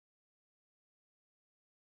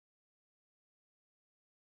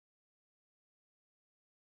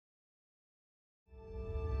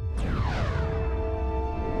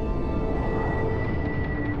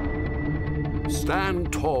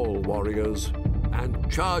Stand tall, warriors,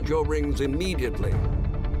 and charge your rings immediately.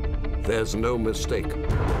 There's no mistake.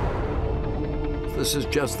 This is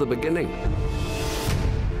just the beginning.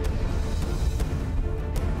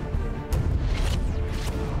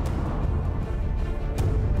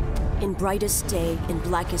 In brightest day, in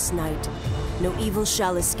blackest night, no evil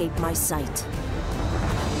shall escape my sight.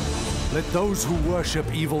 Let those who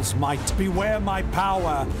worship evil's might beware my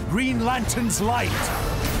power, Green Lantern's light!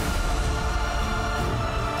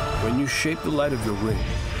 When you shape the light of your ring,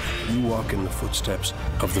 you walk in the footsteps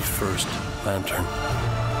of the first lantern.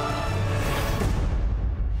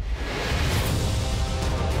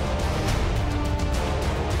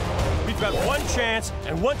 We've got one chance,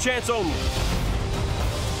 and one chance only.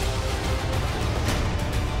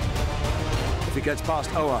 If he gets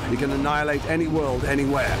past Oa, he can annihilate any world,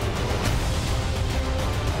 anywhere.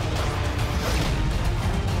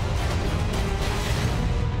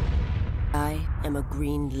 I am a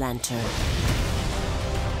Green Lantern.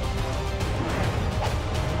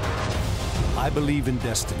 I believe in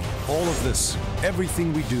destiny. All of this,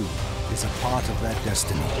 everything we do, is a part of that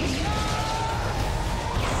destiny.